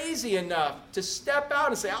people crazy enough to step out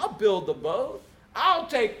and say, I'll build the boat. I'll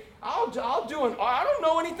do it. I don't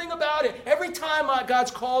know anything about it. Every time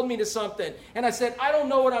God's called me to something, and I said, I don't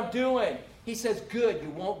know what I'm doing, he says, good,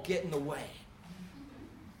 you won't get in the way.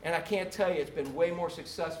 And I can't tell you, it's been way more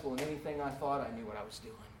successful than anything I thought I knew what I was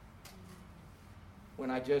doing. When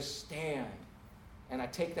I just stand and I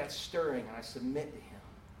take that stirring and I submit to him,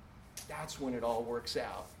 that's when it all works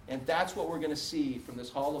out. And that's what we're going to see from this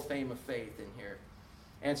Hall of Fame of faith in here.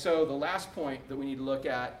 And so the last point that we need to look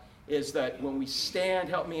at is that when we stand,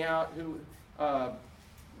 help me out,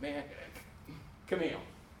 man, Camille,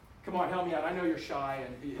 come on, help me out. I know you're shy,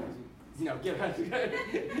 and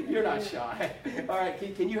you're not shy. All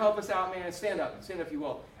right, can you help us out, man? Stand up if you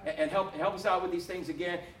will, and help us out with these things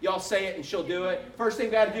again. Y'all say it and she'll do it. First thing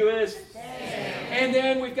we got to do is stand. And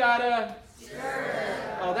then we've got to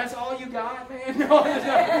stir. Oh, that's all you got, man? No,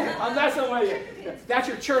 I'm messing with you. That's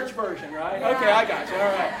your church version, right? Yeah. Okay, I got you. All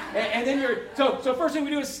right. And then so first thing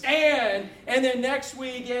we do is stand, and then next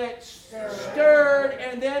we get stirred,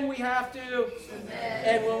 and then we have to submit.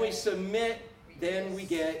 And when we submit, then we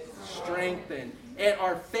get strengthened. And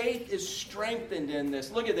our faith is strengthened in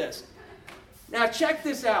this. Look at this. Now check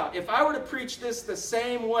this out. If I were to preach this the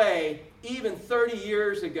same way, even 30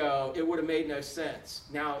 years ago, it would have made no sense.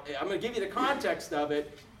 Now, I'm going to give you the context of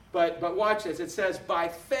it, but watch this. It says, by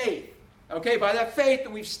faith. Okay, by that faith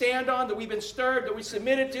that we stand on, that we've been stirred, that we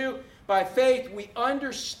submitted to, by faith, we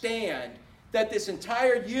understand that this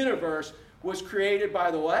entire universe was created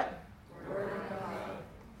by the what? Word of God.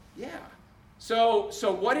 Yeah. So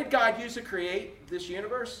what did God use to create this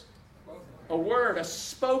universe? A word, a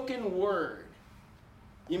spoken word.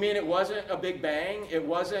 You mean it wasn't a big bang? It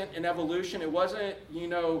wasn't an evolution? It wasn't,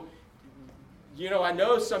 I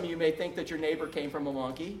know some of you may think that your neighbor came from a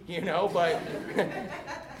monkey, but,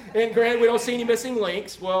 and granted, we don't see any missing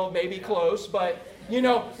links. Well, maybe close, but,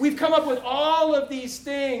 we've come up with all of these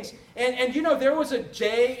things. And there was a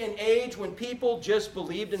day and age when people just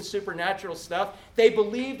believed in supernatural stuff. They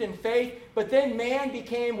believed in faith, but then man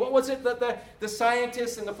became, what was it that the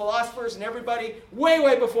scientists and the philosophers and everybody,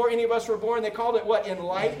 way before any of us were born, they called it what,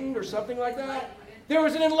 enlightened or something like that? There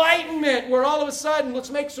was an enlightenment where all of a sudden, let's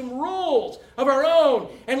make some rules of our own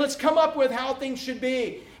and let's come up with how things should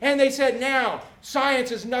be. And they said, now, science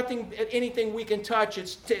is anything we can touch.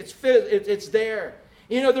 It's there.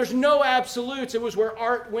 There's no absolutes. It was where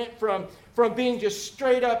art went from being just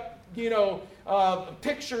straight up,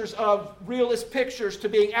 pictures of realist pictures to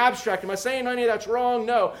being abstract. Am I saying any of that's wrong?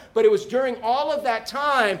 No. But it was during all of that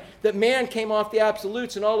time that man came off the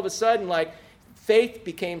absolutes, and all of a sudden, faith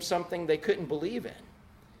became something they couldn't believe in.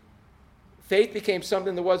 Faith became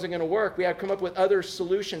something that wasn't going to work. We had to come up with other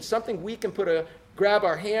solutions, something we can grab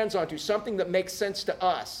our hands onto, something that makes sense to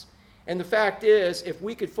us. And the fact is, if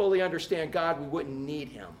we could fully understand God, we wouldn't need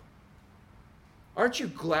him. Aren't you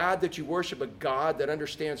glad that you worship a God that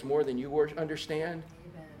understands more than you understand?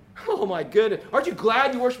 Amen. Oh my goodness. Aren't you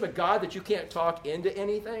glad you worship a God that you can't talk into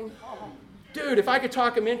anything? Dude, if I could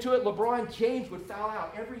talk him into it, LeBron James would foul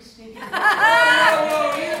out every stinking game.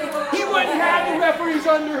 He wouldn't have the referees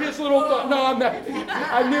under his little thumb. No, I'm not.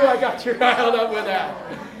 I knew I got you riled up with that.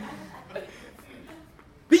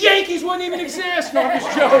 The Yankees wouldn't even exist. No, I'm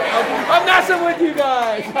just joking. I'm messing with you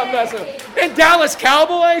guys. I'm messing. And Dallas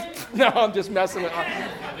Cowboys? No, I'm just messing with.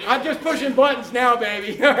 I'm just pushing buttons now,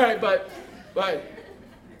 baby. All right, but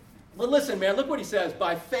listen, man. Look what he says.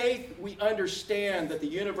 By faith, we understand that the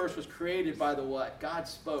universe was created by the what? God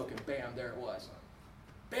spoke, and bam, there it was.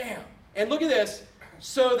 Bam. And look at this.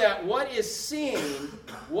 So that what is seen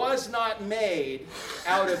was not made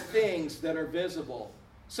out of things that are visible.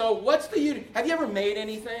 So have you ever made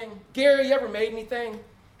anything? Gary, you ever made anything?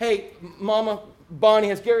 Hey, Mama Bonnie,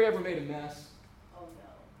 has Gary ever made a mess? Oh,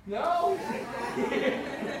 no. No?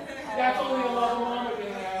 That's only a love mama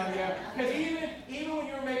can have, yeah. Because even when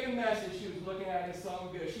you were making messes, she was looking at it so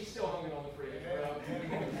good. She still hung it on the fridge, bro.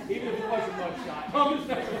 Even if it wasn't much shot. I'm just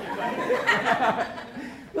messing with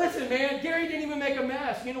you. Listen, man, Gary didn't even make a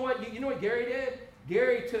mess. You know what Gary did?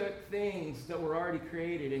 Gary took things that were already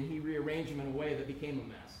created and he rearranged them in a way that became a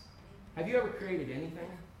mess. Have you ever created anything?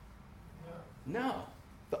 No.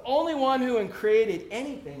 The only one who created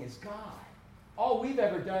anything is God. All we've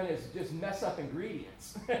ever done is just mess up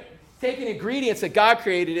ingredients. Taken ingredients that God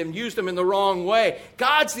created and used them in the wrong way.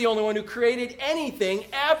 God's the only one who created anything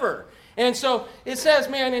ever. And so it says,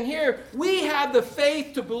 man, in here, we have the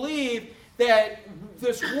faith to believe that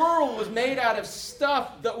this world was made out of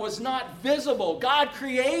stuff that was not visible. God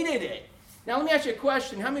created it. Now let me ask you a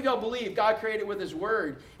question. How many of y'all believe God created with his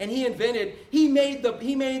word and he made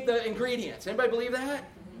the ingredients? Anybody believe that?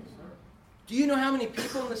 Do you know how many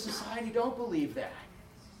people in the society don't believe that?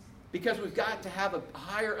 Because we've got to have a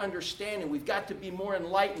higher understanding. We've got to be more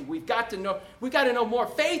enlightened. We've got to know more.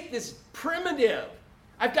 Faith is primitive.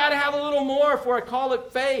 I've got to have a little more before I call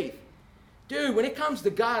it faith. Dude, when it comes to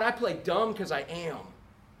God, I play dumb because I am.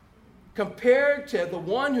 Compared to the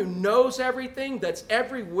one who knows everything, that's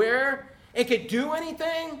everywhere, and can do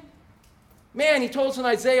anything, man, he told us in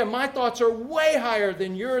Isaiah, my thoughts are way higher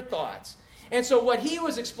than your thoughts. And so what he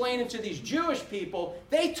was explaining to these Jewish people,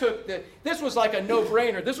 they took this was like a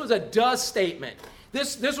no-brainer. This was a does statement.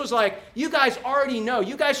 This was like, you guys already know.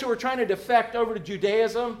 You guys who were trying to defect over to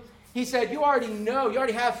Judaism, he said, you already know. You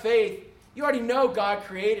already have faith. You already know God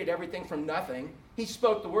created everything from nothing. He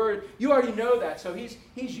spoke the word. You already know that. So he's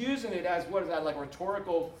using it as, what is that, like a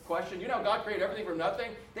rhetorical question? You know God created everything from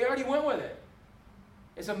nothing? They already went with it.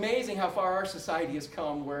 It's amazing how far our society has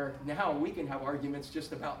come where now we can have arguments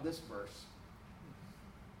just about this verse.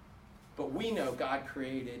 But we know God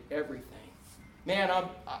created everything. Man,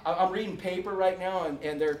 I'm reading paper right now,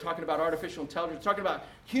 and they're talking about artificial intelligence, talking about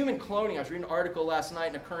human cloning. I was reading an article last night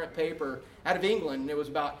in a current paper out of England, and it was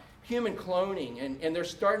about human cloning, and they're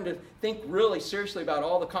starting to think really seriously about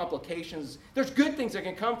all the complications. There's good things that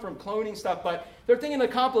can come from cloning stuff, but they're thinking the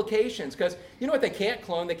complications, because you know what they can't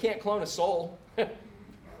clone? They can't clone a soul.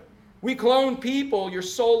 We clone people, you're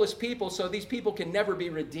soulless people, so these people can never be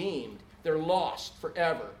redeemed. They're lost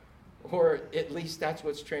forever. Or at least that's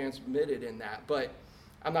what's transmitted in that. But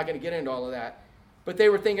I'm not going to get into all of that. But they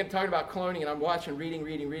were talking about cloning, and I'm watching,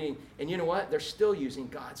 reading. And you know what? They're still using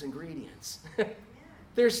God's ingredients.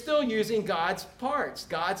 They're still using God's parts,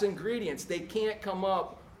 God's ingredients. They can't come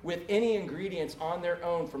up with any ingredients on their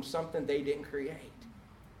own from something they didn't create.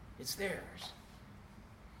 It's theirs.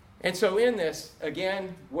 And so in this,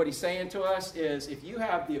 again, what he's saying to us is if you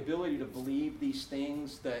have the ability to believe these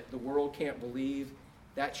things that the world can't believe,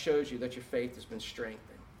 that shows you that your faith has been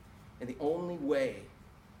strengthened. And the only way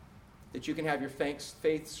that you can have your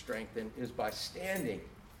faith strengthened is by standing.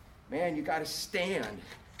 Man, you got to stand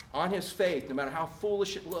on his faith, no matter how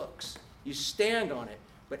foolish it looks. You stand on it.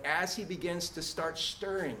 But as he begins to start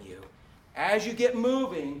stirring you, as you get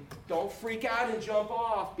moving, don't freak out and jump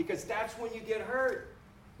off, because that's when you get hurt.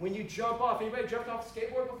 When you jump off. Anybody jumped off a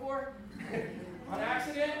skateboard before? On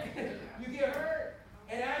accident? You get hurt.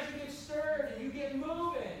 And as you get stirred and you get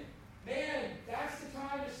moving, man, that's the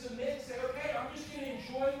time to submit and say, okay, I'm just going to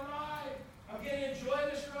enjoy the ride. I'm going to enjoy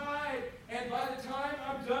this ride. And by the time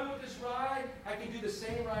I'm done with this ride, I can do the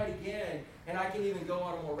same ride again. And I can even go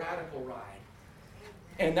on a more radical ride.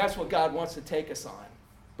 And that's what God wants to take us on.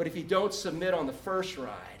 But if you don't submit on the first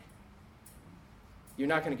ride, you're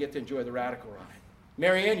not going to get to enjoy the radical ride.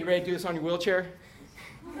 Marianne, you ready to do this on your wheelchair?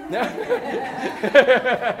 No?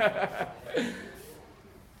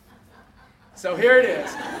 So here it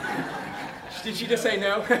is. Did she just say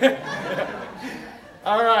no?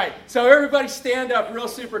 All right. So everybody stand up real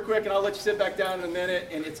super quick, and I'll let you sit back down in a minute.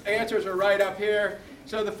 And its answers are right up here.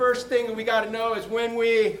 So the first thing that we got to know is when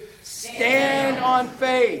we stand on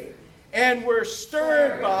faith and we're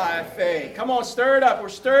stirred by faith. Come on, stir it up. We're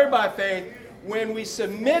stirred by faith. When we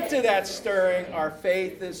submit to that stirring, our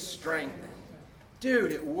faith is strengthened.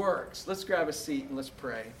 Dude, it works. Let's grab a seat and let's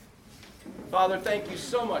pray. Father, thank you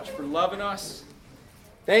so much for loving us.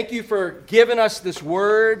 Thank you for giving us this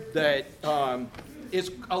word that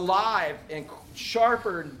is alive and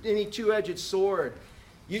sharper than any two-edged sword.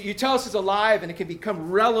 You tell us it's alive and it can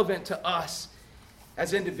become relevant to us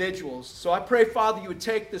as individuals. So I pray, Father, you would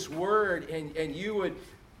take this word and you would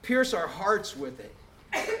pierce our hearts with it.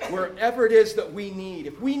 Wherever it is that we need.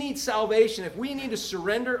 If we need salvation, if we need to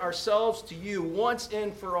surrender ourselves to you once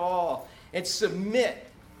and for all and submit.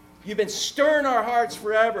 You've been stirring our hearts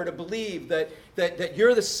forever to believe that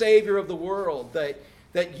you're the Savior of the world,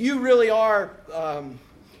 that you really are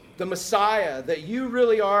the Messiah, that you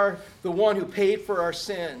really are the one who paid for our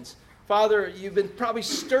sins. Father, you've been probably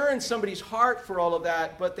stirring somebody's heart for all of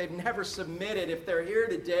that, but they've never submitted. If they're here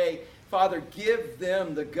today, Father, give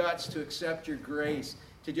them the guts to accept your grace,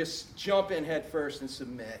 to just jump in head first and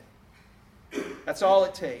submit. That's all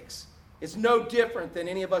it takes. It's no different than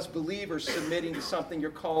any of us believers submitting to something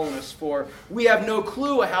you're calling us for. We have no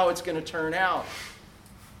clue how it's going to turn out.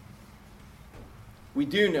 We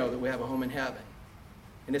do know that we have a home in heaven,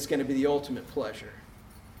 and it's going to be the ultimate pleasure.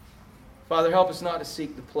 Father, help us not to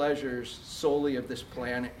seek the pleasures solely of this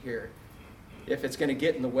planet here, if it's going to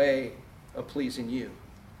get in the way of pleasing you.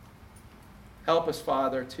 Help us,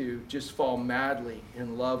 Father, to just fall madly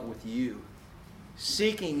in love with you,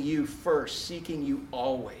 seeking you first, seeking you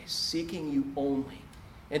always, seeking you only,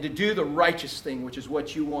 and to do the righteous thing, which is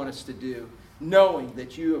what you want us to do, knowing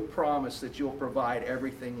that you have promised that you'll provide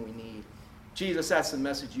everything we need. Jesus, that's the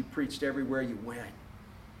message you preached everywhere you went.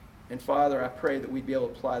 And Father, I pray that we'd be able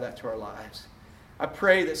to apply that to our lives. I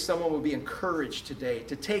pray that someone will be encouraged today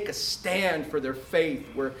to take a stand for their faith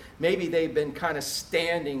where maybe they've been kind of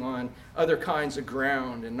standing on other kinds of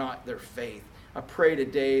ground and not their faith. I pray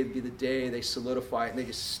today be the day they solidify it and they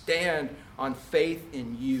just stand on faith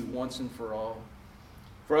in you once and for all.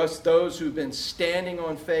 For us, those who've been standing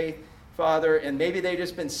on faith, Father, and maybe they've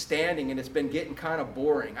just been standing and it's been getting kind of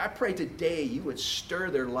boring, I pray today you would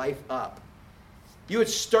stir their life up. You would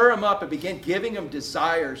stir them up and begin giving them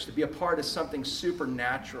desires to be a part of something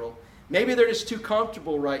supernatural. Maybe they're just too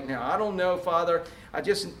comfortable right now. I don't know, Father. I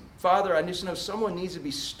just know someone needs to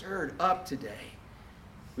be stirred up today.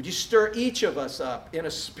 Would you stir each of us up in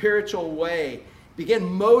a spiritual way? Begin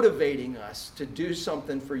motivating us to do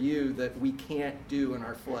something for you that we can't do in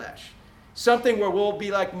our flesh. Something where we'll be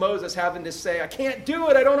like Moses having to say, I can't do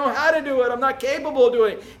it. I don't know how to do it. I'm not capable of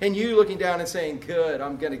doing it. And you looking down and saying, good,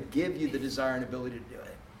 I'm going to give you the desire and ability to do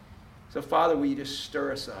it. So, Father, will you just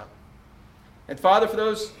stir us up? And, Father, for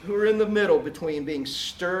those who are in the middle between being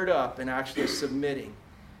stirred up and actually submitting,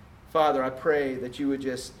 Father, I pray that you would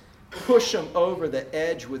just push them over the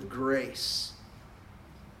edge with grace.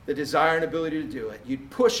 The desire and ability to do it. You'd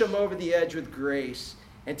push them over the edge with grace.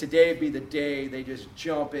 And today would be the day they just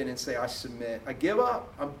jump in and say, I submit. I give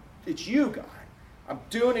up. It's you, God. I'm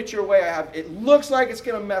doing it your way. It looks like it's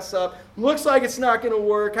going to mess up. Looks like it's not going to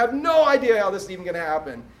work. I have no idea how this is even going to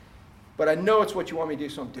happen. But I know it's what you want me to do,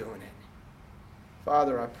 so I'm doing it.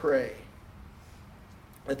 Father, I pray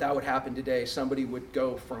that would happen today. Somebody would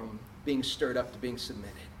go from being stirred up to being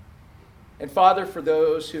submitted. And Father, for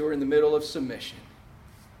those who are in the middle of submission,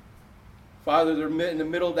 Father, they're in the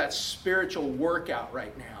middle of that spiritual workout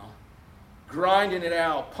right now, grinding it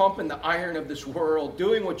out, pumping the iron of this world,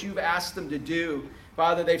 doing what you've asked them to do.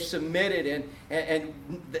 Father, they've submitted and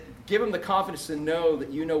give them the confidence to know that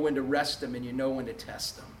you know when to rest them and you know when to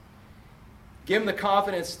test them. Give them the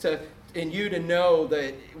confidence in you to know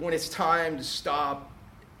that when it's time to stop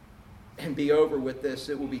and be over with this,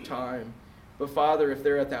 it will be time. But Father, if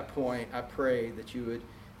they're at that point, I pray that you would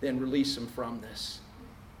then release them from this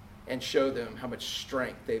and show them how much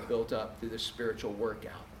strength they've built up through the spiritual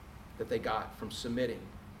workout that they got from submitting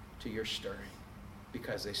to your stirring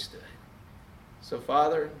because they stood. So,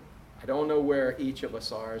 Father, I don't know where each of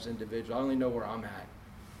us are as individuals. I only know where I'm at.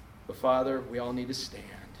 But, Father, we all need to stand.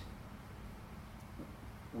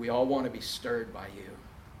 We all want to be stirred by you.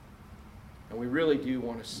 And we really do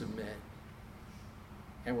want to submit.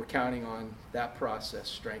 And we're counting on that process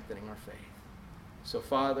strengthening our faith. So,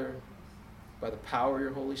 Father, by the power of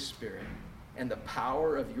your Holy Spirit and the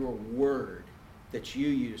power of your word that you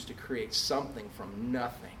use to create something from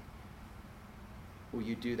nothing, will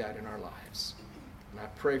you do that in our lives? And I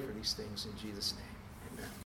pray for these things in Jesus' name. Amen.